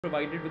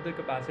provided with the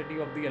capacity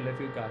of the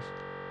LFU cache.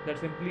 That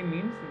simply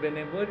means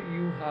whenever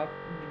you have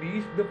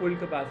reached the full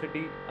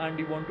capacity and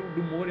you want to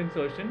do more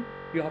insertion,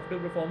 you have to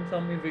perform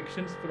some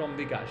evictions from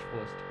the cache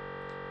first.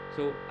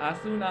 So as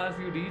soon as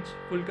you reach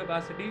full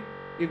capacity,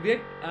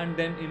 evict and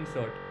then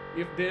insert.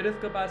 If there is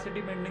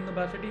capacity, pending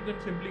capacity, you can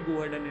simply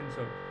go ahead and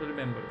insert. So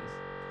remember this.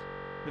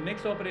 The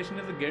next operation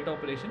is a get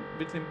operation,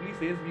 which simply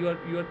says you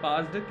are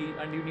passed a key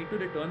and you need to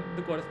return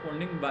the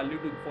corresponding value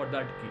for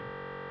that key.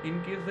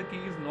 In case the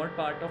key is not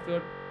part of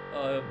your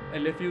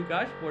LFU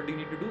cache, what do you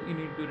need to do? You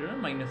need to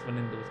return -1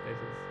 in those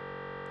cases.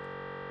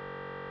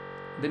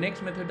 The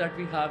next method that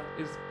we have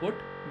is put,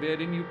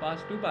 wherein you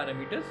pass two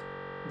parameters,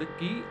 the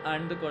key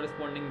and the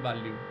corresponding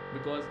value,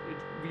 because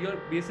we are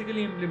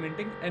basically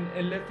implementing an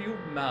LFU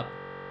map,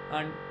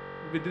 and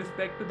with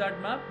respect to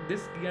that map,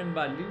 this key and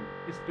value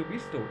is to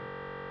be stored.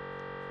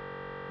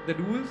 The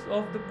rules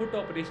of the put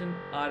operation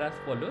are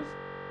as follows.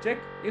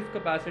 Check if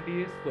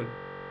capacity is full.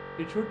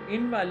 It should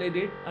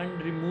invalidate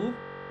and remove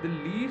the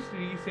least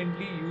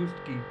recently used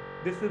key.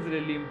 This is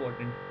really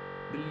important.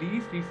 The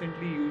least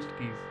recently used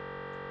keys.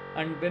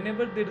 And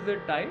whenever there is a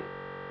tie,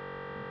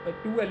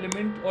 two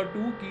elements or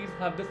two keys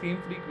have the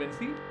same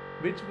frequency,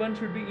 which one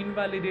should be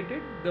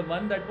invalidated? The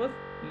one that was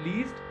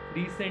least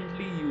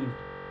recently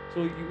used.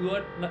 So you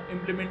are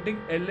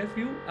implementing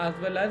LFU as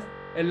well as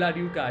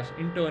LRU cache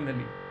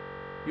internally.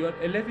 Your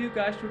LFU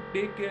cache should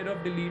take care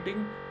of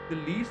deleting the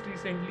least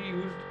recently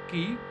used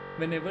key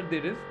whenever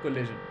there is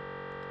collision.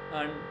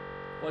 And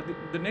for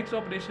the next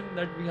operation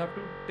that we have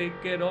to take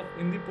care of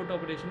in the put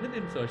operation is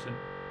insertion.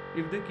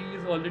 If the key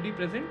is already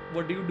present,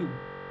 what do?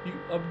 You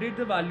update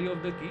the value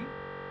of the key,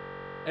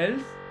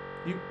 else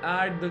you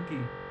add the key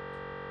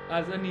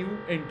as a new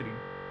entry.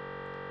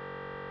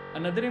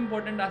 Another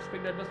important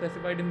aspect that was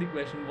specified in the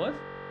question was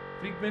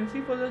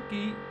frequency for the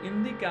key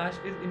in the cache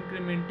is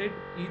incremented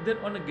either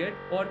on a get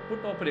or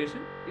put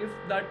operation if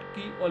that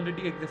key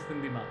already exists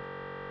in the map.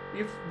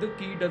 If the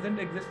key doesn't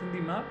exist in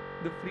the map,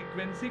 the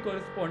frequency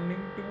corresponding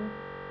to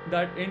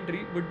that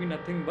entry would be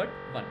nothing but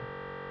 1.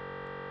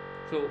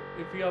 So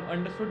if you have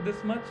understood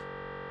this much,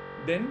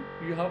 then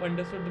you have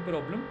understood the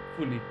problem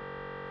fully.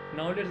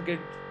 Now let's get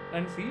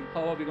and see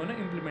how are we going to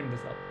implement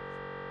this up.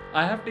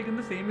 I have taken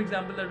the same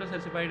example that was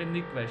specified in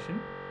the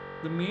question.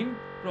 The main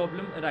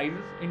problem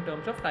arises in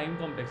terms of time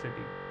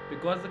complexity,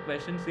 because the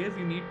question says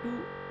you need to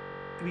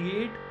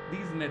create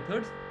these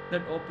methods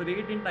that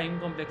operate in time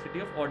complexity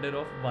of order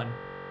of 1.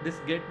 This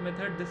get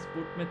method, this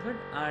put method,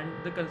 and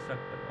the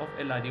constructor of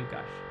LRU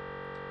cache.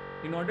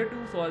 In order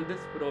to solve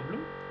this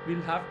problem,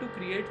 we'll have to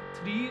create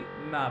 3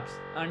 maps.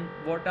 And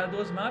what are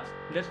those maps?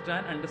 Let's try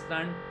and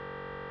understand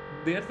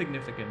their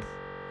significance.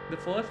 The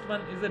first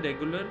one is a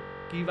regular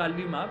key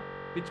value map,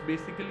 which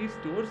basically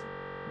stores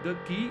the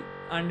key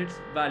and its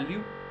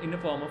value in a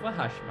form of a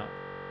hash map.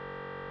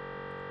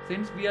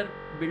 Since we are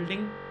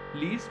building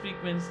least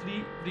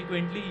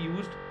frequently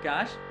used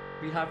cache,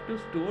 we have to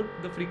store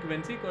the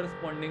frequency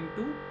corresponding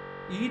to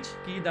each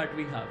key that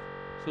we have.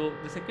 So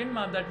the second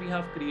map that we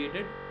have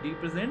created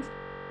represents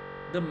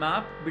the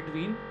map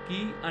between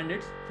key and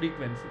its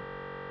frequency.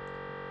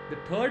 The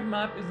third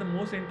map is the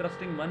most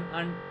interesting one,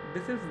 and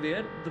this is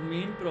where the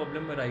main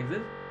problem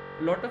arises.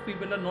 A lot of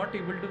people are not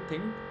able to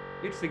think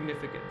its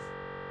significance.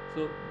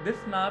 So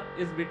this map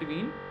is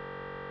between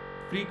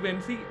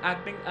frequency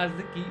acting as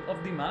the key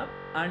of the map,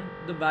 and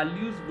the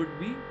values would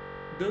be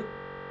the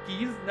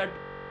keys that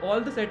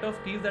all the set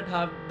of keys that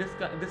have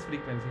this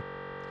frequency.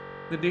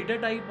 The data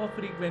type of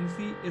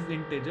frequency is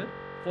integer.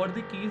 For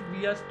the keys,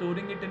 we are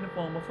storing it in a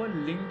form of a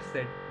linked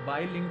set.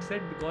 Why linked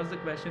set? Because the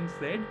question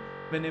said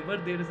whenever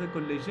there is a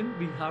collision,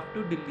 we have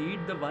to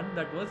delete the one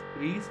that was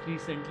least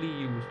recently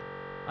used.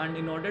 And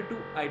in order to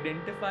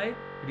identify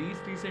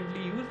least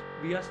recently used,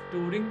 we are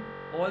storing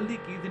all the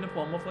keys in a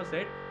form of a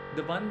set.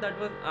 The one that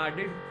was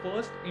added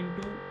first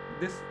into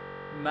this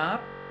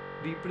map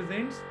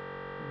represents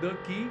the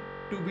key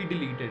to be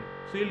deleted.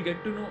 So you'll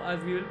get to know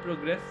as we will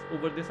progress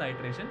over this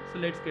iteration. So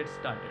let's get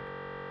started.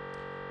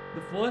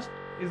 The first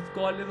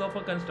call is of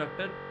a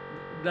constructor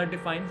that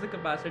defines the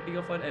capacity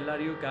of our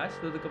LRU cache.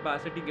 So the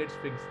capacity gets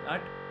fixed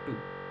at 2.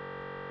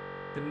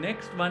 The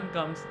next one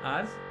comes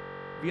as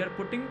we are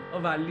putting a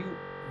value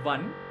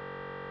 1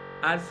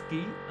 as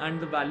key and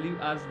the value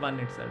as 1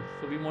 itself.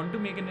 So we want to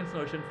make an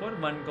insertion for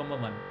 1,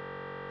 1.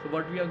 So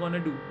what we are going to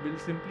do, we'll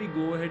simply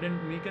go ahead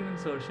and make an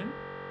insertion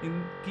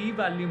in key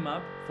value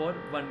map for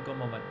 1,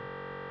 1.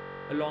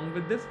 Along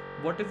with this,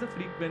 what is the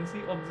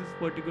frequency of this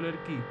particular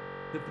key?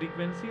 The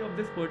frequency of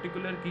this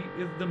particular key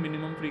is the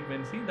minimum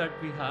frequency that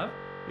we have,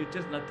 which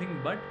is nothing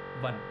but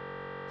 1.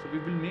 So we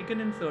will make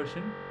an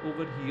insertion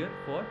over here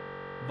for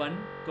 1,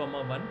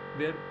 1,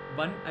 where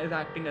 1 is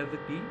acting as the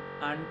key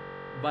and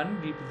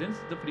 1 represents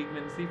the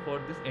frequency for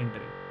this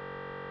entry.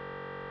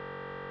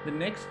 The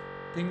next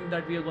thing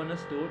that we are going to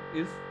store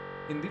is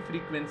in the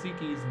frequency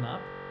keys map.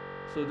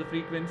 So the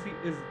frequency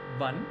is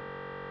 1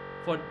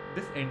 for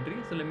this entry.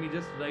 So let me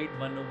just write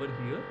 1 over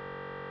here.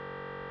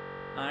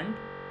 And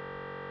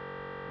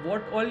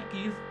what all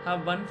keys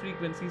have 1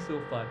 frequency so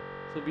far?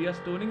 So we are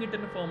storing it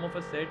in a form of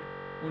a set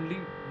only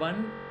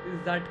one is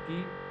that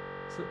key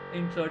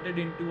inserted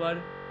into our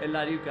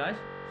LRU cache.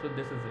 So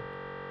this is it.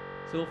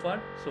 So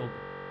far so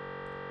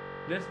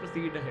good. Let's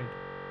proceed ahead.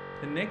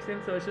 The next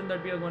insertion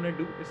that we are going to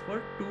do is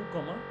for 2,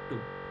 2.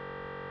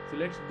 So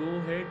let's go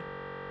ahead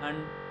and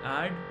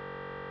add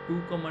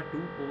 2, 2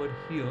 over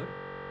here.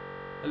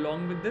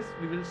 Along with this,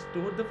 we will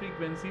store the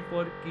frequency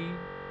for key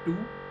 2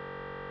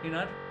 in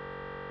our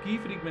key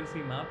frequency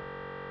map.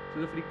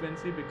 So the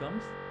frequency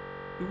becomes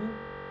 2,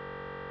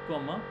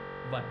 1,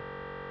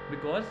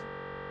 because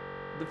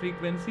the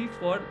frequency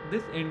for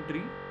this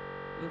entry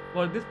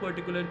for this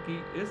particular key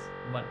is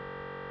 1.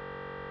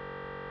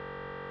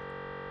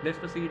 Let's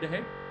proceed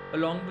ahead.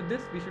 Along with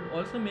this, we should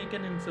also make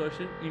an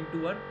insertion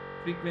into our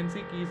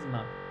frequency keys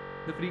map.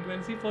 The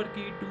frequency for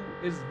key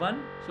 2 is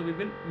 1, so we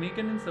will make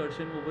an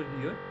insertion over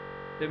here.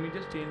 Let me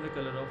just change the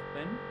color of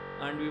pen,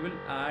 and we will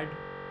add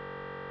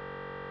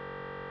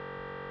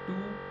 2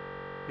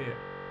 here.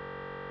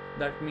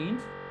 That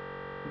means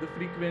the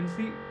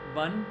frequency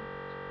 1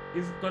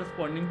 is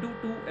corresponding to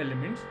 2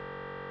 elements,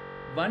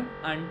 1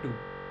 and 2.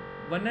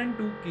 1 and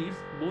 2 keys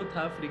both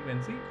have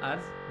frequency as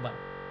 1.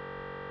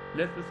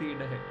 Let's proceed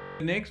ahead.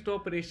 The next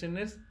operation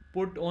is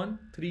put on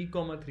 3,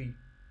 3.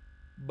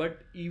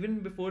 But even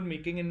before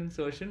making an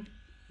insertion,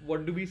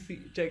 what do we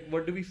see?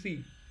 What do we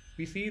see?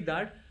 We see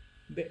that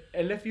the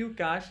LFU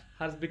cache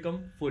has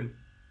become full.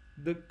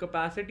 The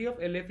capacity of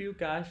LFU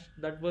cache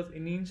that was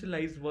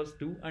initialized was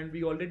 2, and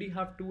we already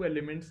have 2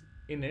 elements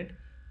in it.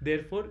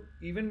 Therefore,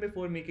 even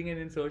before making an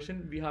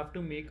insertion, we have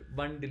to make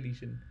one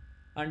deletion.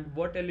 And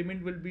what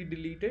element will be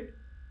deleted?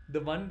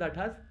 The one that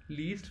has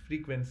least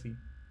frequency.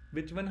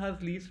 Which one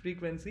has least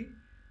frequency?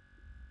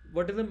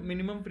 What is the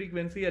minimum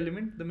frequency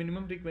element? The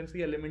minimum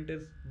frequency element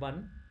is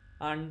 1.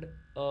 And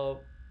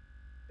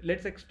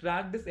let's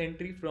extract this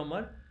entry from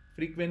our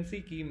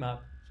frequency key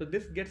map. So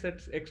this gets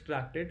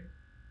extracted,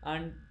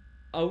 and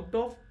out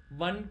of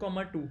 1,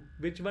 2,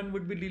 which one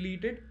would be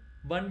deleted?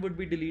 1 would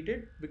be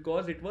deleted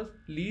because it was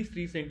least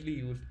recently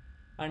used,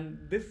 and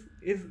this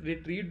is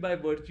retrieved by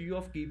virtue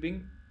of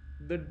keeping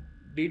the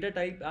data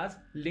type as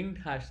linked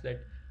hash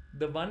set.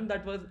 The one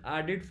that was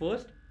added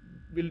first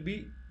will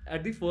be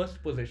at the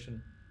first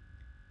position.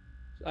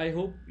 So I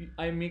hope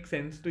I make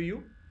sense to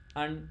you.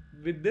 And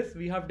with this,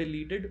 we have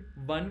deleted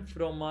 1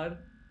 from our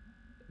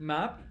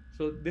map.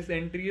 So this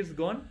entry is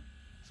gone.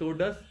 So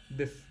does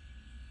this.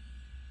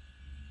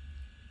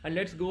 And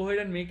let's go ahead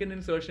and make an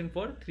insertion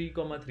for 3,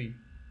 3.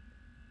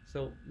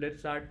 So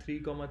let's add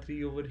 3,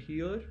 3 over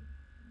here.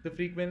 The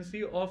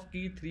frequency of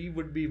key 3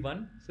 would be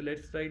 1. So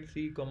let's write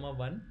 3,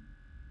 1.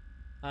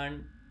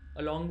 And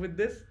along with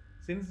this,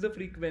 since the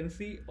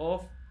frequency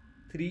of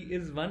 3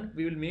 is 1,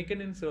 we will make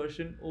an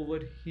insertion over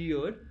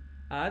here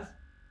as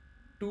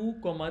 2,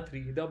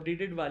 3. The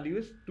updated value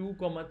is 2,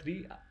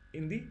 3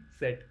 in the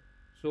set.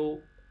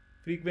 So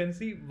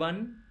frequency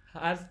 1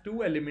 has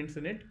 2 elements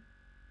in it,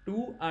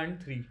 2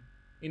 and 3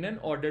 in an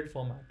ordered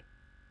format.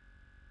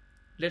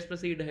 Let's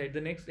proceed ahead.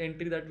 The next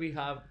entry that we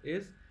have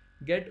is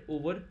get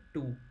over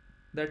 2.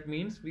 That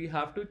means we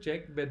have to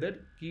check whether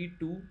key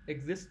 2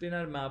 exists in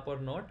our map or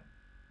not.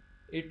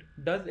 It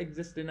does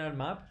exist in our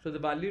map, so the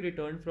value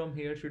returned from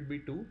here should be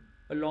 2.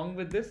 Along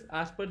with this,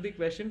 as per the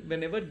question,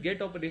 whenever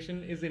get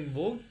operation is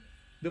invoked,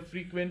 the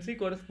frequency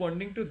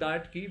corresponding to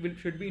that key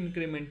should be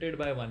incremented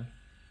by 1.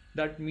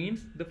 That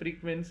means the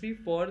frequency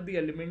for the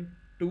element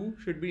 2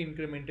 should be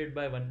incremented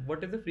by 1.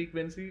 What is the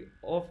frequency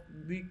of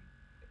the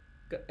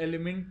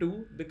element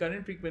 2? The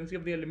current frequency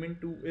of the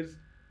element 2 is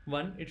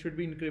 1. It should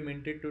be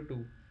incremented to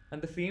 2.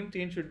 And the same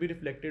change should be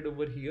reflected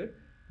over here.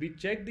 We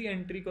check the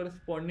entry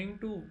corresponding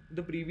to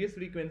the previous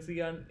frequency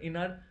and in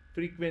our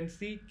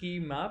frequency key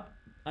map,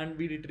 and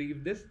we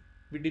retrieve this.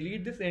 We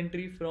delete this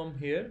entry from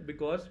here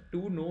because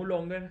 2 no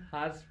longer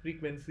has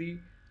frequency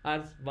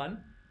as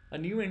 1. A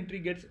new entry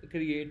gets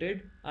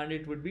created and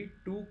it would be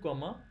 2,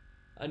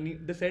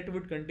 the set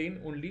would contain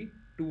only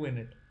 2 in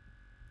it.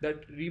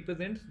 That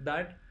represents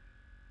that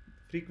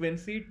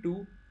frequency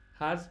 2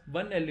 has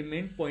one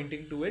element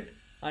pointing to it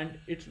and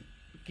its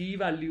key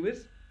value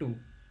is 2.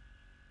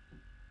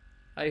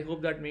 I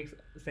hope that makes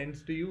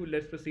sense to you.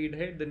 Let's proceed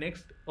ahead. The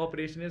next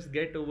operation is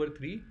get over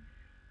 3.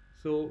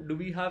 So do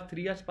we have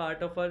 3 as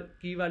part of our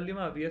key value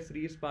map? Yes,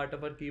 3 is part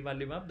of our key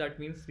value map. That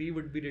means 3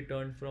 would be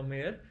returned from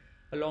here.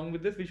 Along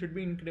with this, we should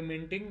be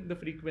incrementing the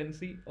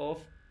frequency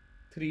of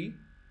 3.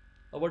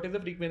 What is the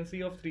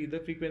frequency of 3? The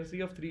frequency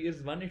of 3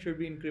 is 1. It should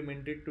be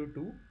incremented to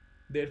 2.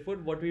 Therefore,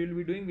 what we will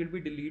be doing, we'll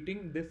be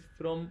deleting this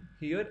from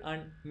here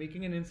and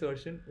making an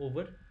insertion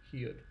over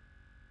here.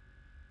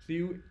 So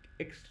you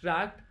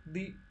extract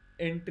the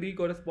entry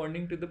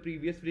corresponding to the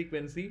previous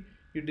frequency,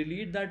 you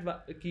delete that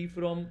key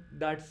from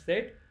that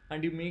set,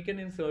 and you make an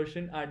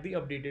insertion at the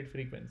updated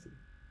frequency.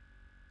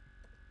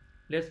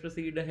 Let's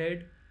proceed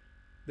ahead.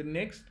 The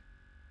next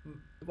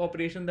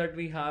operation that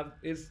we have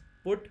is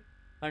put,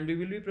 and we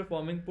will be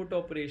performing put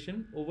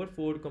operation over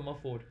 4,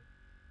 4.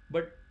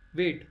 But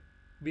wait,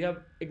 we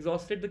have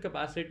exhausted the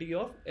capacity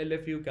of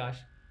LFU cache.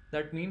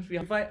 That means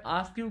if I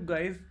ask you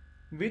guys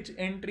which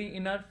entry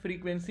in our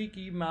frequency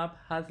key map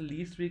has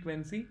least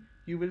frequency,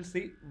 you will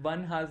say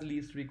 1 has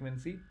least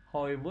frequency.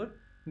 However,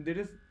 there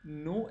is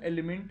no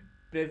element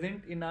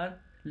present in our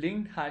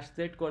linked hash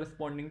set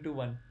corresponding to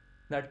 1.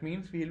 That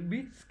means we will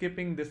be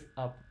skipping this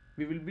up.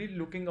 We will be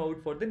looking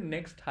out for the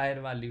next higher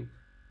value.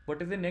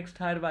 What is the next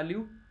higher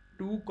value?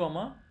 2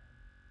 comma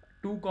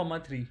 2 comma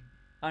 3,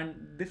 and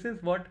this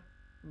is what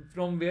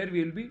from where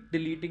we will be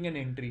deleting an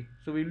entry.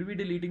 So we will be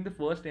deleting the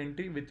first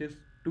entry, which is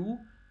 2.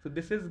 So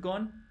this is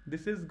gone,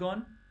 this is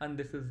gone, and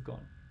this is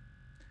gone.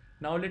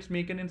 Now let's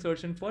make an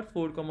insertion for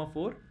 4 comma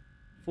 4.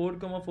 4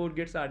 comma 4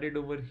 gets added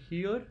over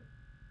here.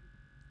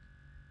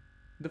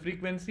 The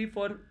frequency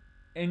for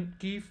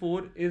key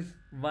 4 is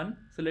 1,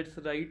 so let's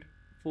write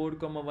 4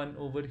 comma 1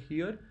 over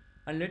here,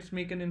 and let's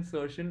make an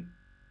insertion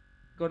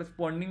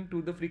corresponding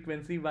to the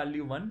frequency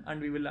value 1,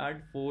 and we will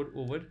add 4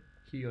 over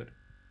here.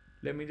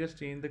 Let me just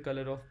change the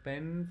color of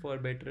pen for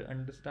better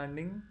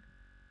understanding,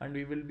 and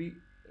we will be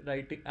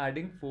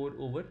adding 4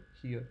 over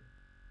here.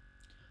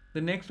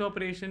 The next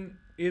operation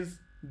is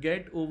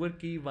get over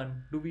key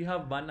 1. Do we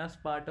have 1 as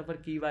part of our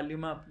key value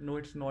map? No,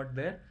 it's not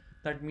there.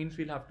 That means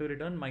we'll have to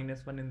return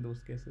 -1 in those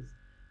cases.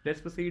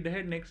 Let's proceed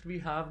ahead. Next we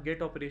have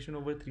get operation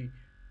over 3.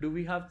 Do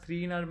we have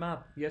 3 in our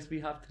map? Yes,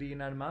 we have 3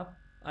 in our map.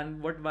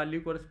 And what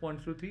value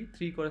corresponds to 3?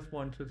 3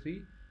 corresponds to 3.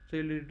 So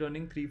you'll be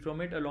returning 3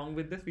 from it. Along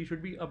with this, we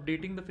should be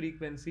updating the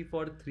frequency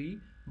for 3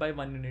 by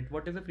 1 unit.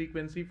 What is the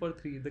frequency for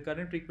 3? The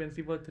current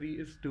frequency for 3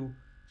 is 2.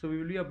 So we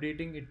will be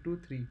updating it to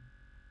 3.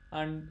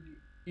 And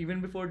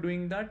even before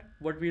doing that,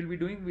 what we'll be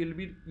doing, we'll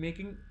be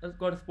making a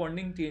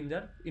corresponding change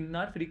in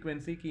our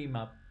frequency key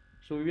map.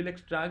 So we will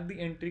extract the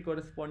entry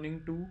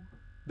corresponding to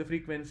the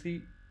frequency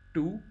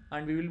 2,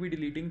 and we will be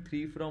deleting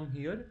 3 from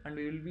here, and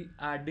we will be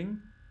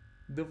adding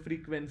the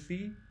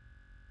frequency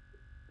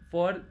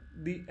for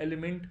the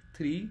element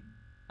 3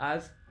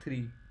 as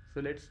 3.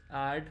 So let's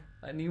add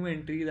a new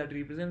entry that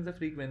represents the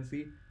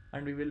frequency,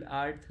 and we will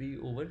add 3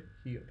 over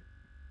here.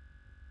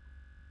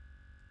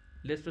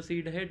 Let's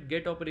proceed ahead.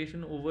 Get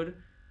operation over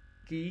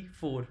key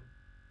 4.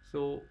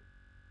 So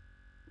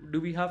do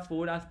we have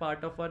 4 as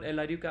part of our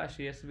LRU cache?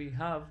 Yes, we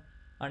have.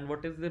 And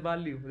what is the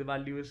value? The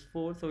value is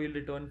 4, so we'll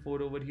return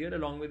 4 over here.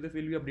 Along with this,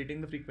 we'll be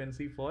updating the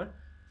frequency for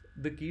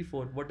the key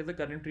 4. What is the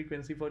current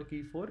frequency for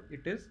key 4?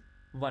 It is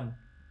 1.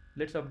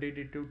 Let's update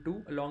it to 2.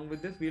 Along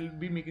with this, we'll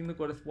be making the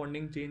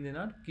corresponding change in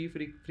our key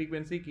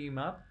frequency key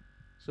map.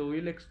 So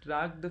we'll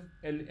extract the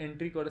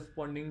entry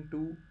corresponding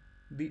to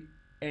the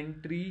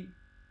entry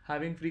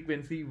having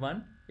frequency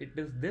 1. It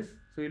is this.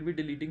 So we'll be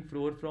deleting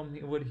 4 from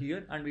over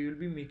here, and we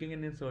will be making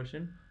an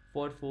insertion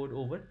for 4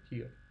 over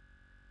here.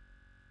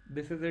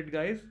 This is it,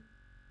 guys.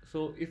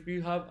 So if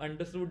you have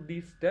understood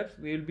these steps,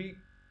 we will be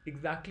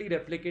exactly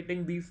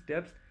replicating these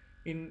steps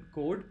in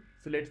code.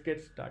 So let's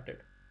get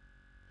started.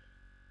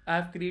 I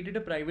have created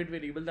a private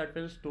variable that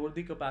will store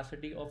the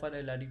capacity of our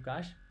LRU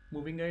cache.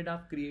 Moving ahead, I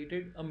have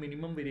created a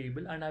minimum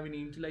variable, and I will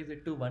initialize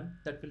it to 1.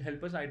 That will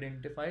help us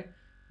identify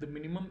the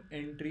minimum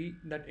entry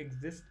that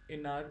exists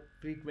in our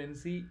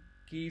frequency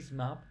keys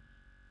map.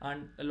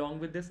 And along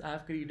with this, I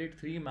have created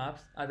 3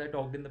 maps as I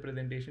talked in the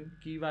presentation: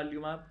 key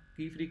value map,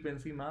 key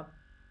frequency map,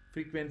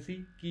 frequency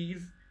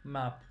keys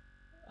map.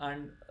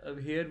 And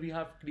here we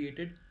have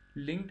created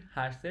linked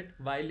hash set.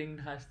 Why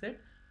linked hash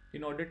set?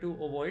 In order to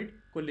avoid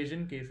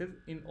collision cases.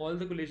 In all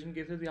the collision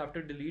cases, we have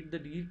to delete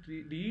the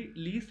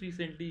least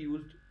recently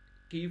used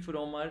key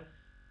from our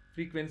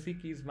frequency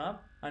keys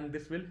map, and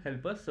this will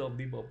help us serve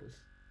the purpose.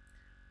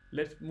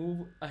 Let's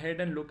move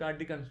ahead and look at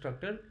the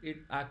constructor.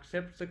 It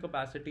accepts the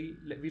capacity.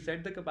 We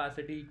set the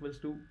capacity equals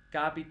to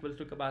cap equals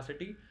to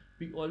capacity.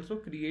 We also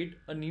create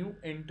a new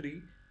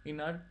entry in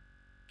our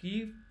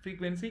key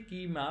frequency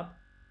key map,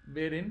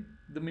 wherein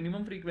the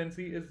minimum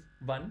frequency is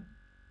 1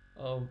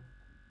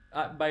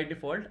 by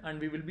default, and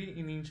we will be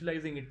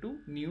initializing it to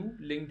new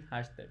linked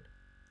hash set.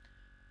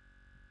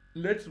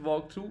 Let's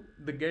walk through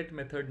the get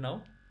method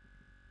now.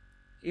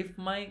 If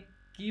my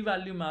key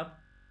value map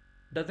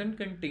doesn't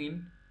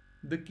contain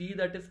the key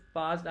that is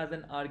passed as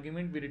an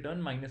argument, we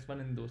return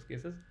 -1 in those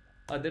cases.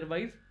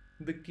 Otherwise,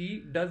 the key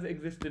does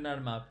exist in our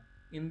map.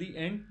 In the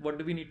end, what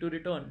do we need to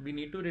return? We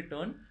need to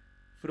return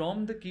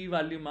from the key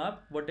value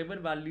map whatever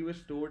value is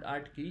stored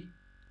at key.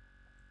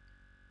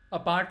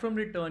 Apart from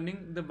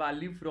returning the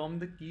value from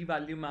the key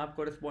value map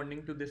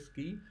corresponding to this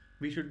key,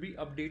 we should be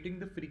updating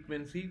the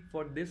frequency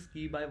for this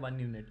key by 1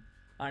 unit.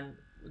 And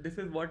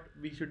this is what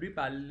we should be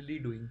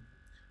parallelly doing.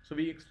 So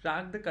we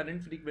extract the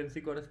current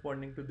frequency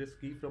corresponding to this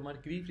key from our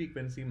key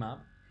frequency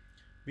map.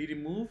 We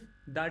remove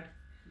that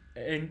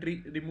entry,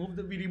 we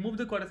remove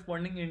the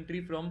corresponding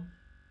entry from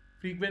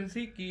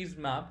frequency keys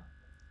map.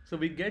 So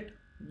we get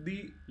the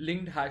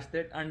linked hash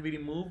set, and we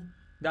remove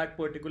that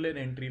particular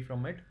entry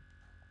from it.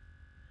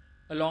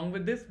 Along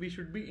with this, we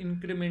should be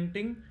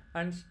incrementing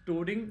and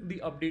storing the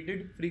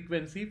updated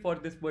frequency for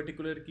this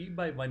particular key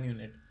by 1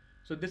 unit.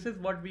 So this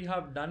is what we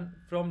have done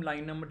from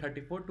line number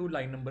 34 to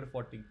line number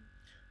 40.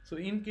 So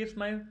in case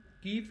my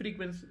key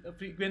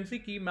frequency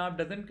key map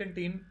doesn't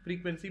contain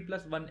frequency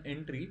plus 1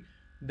 entry,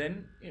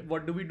 then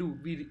what do?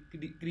 We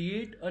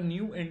create a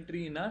new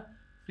entry in our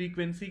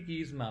frequency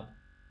keys map.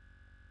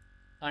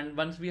 And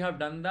once we have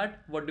done that,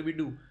 what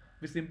do?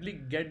 We simply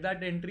get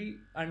that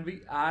entry and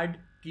we add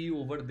key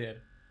over there.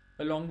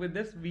 Along with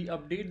this, we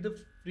update the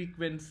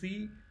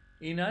frequency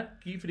in our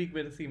key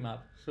frequency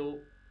map. So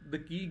the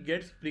key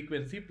gets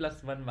frequency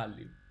plus 1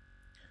 value.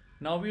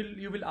 Now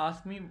you will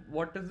ask me,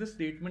 what is the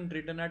statement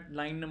written at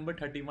line number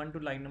 31 to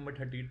line number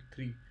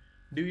 33?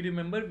 Do you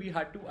remember we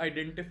had to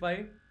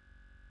identify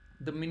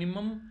the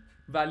minimum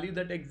value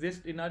that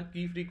exists in our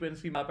key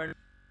frequency map, and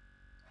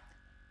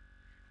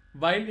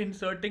while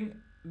inserting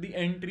the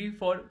entry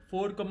for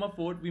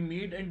 4,4, we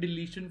made a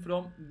deletion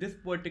from this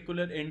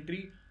particular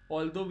entry,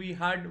 although we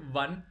had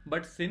 1,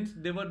 but since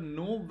there were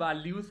no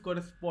values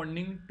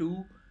corresponding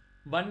to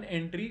one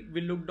entry, we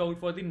looked out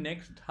for the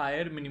next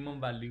higher minimum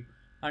value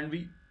and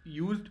we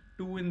used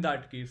 2 in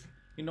that case.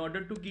 In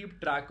order to keep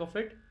track of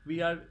it,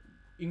 we are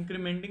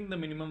incrementing the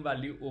minimum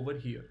value over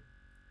here.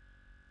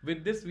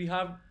 With this, we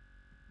have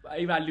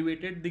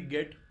evaluated the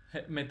get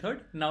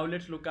method. Now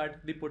let's look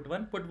at the put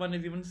one. Put one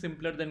is even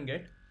simpler than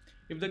get.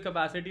 If the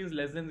capacity is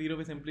less than 0,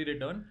 we simply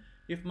return.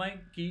 If my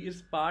key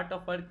is part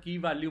of our key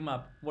value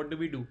map, what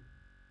do?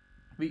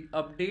 We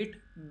update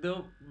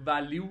the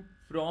value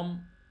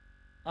from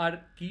our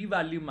key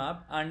value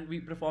map and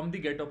we perform the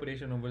get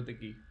operation over the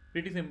key.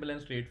 Pretty simple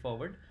and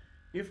straightforward.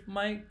 If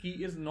my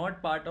key is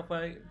not part of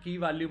a key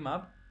value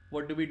map,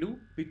 what do?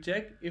 We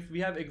check if we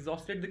have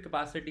exhausted the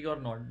capacity or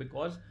not,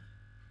 because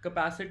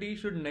capacity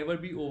should never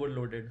be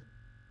overloaded.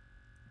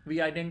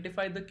 We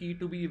identify the key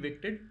to be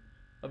evicted.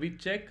 We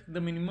check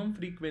the minimum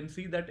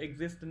frequency that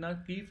exists in our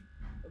key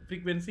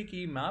frequency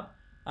key map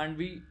and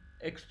we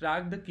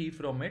extract the key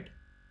from it.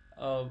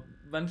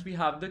 Once we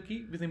have the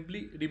key, we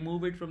simply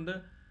remove it from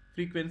the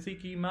frequency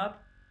key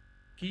map,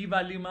 key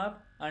value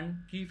map and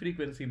key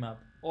frequency map,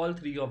 all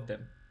 3 of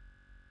them.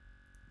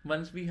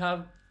 Once we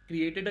have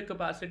created a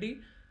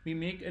capacity, we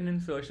make an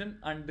insertion,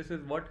 and this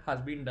is what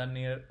has been done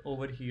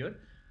over here.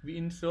 We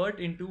insert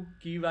into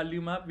key value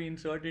map, we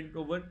insert it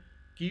over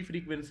key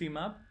frequency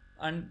map,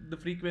 and the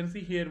frequency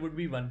here would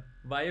be 1.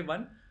 Why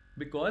 1?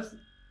 Because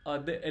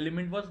the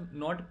element was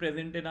not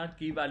present in our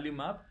key value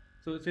map.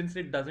 So since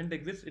it doesn't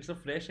exist, it's a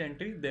fresh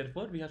entry,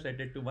 therefore we have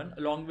set it to 1.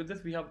 Along with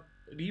this, we have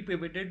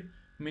repivoted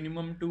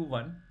minimum to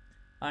 1,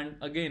 and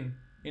again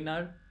in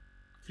our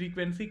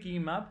frequency key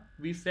map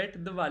we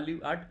set the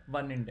value at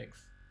 1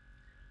 index.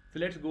 So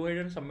let's go ahead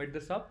and submit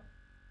this up.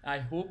 I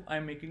hope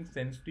I'm making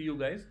sense to you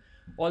guys.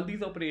 All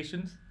these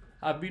operations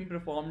have been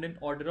performed in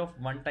order of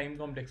 1 time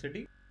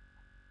complexity.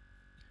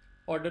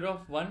 Order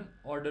of 1,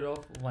 order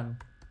of 1.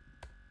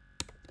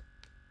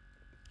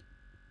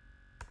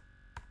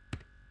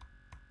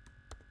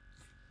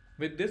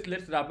 With this,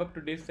 let's wrap up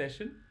today's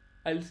session.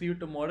 I'll see you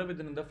tomorrow with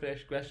another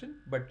fresh question.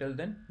 But till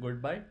then,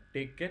 goodbye,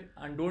 take care,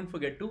 and don't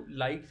forget to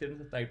like, share and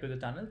subscribe to the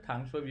channel.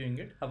 Thanks for viewing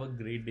it. Have a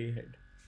great day ahead.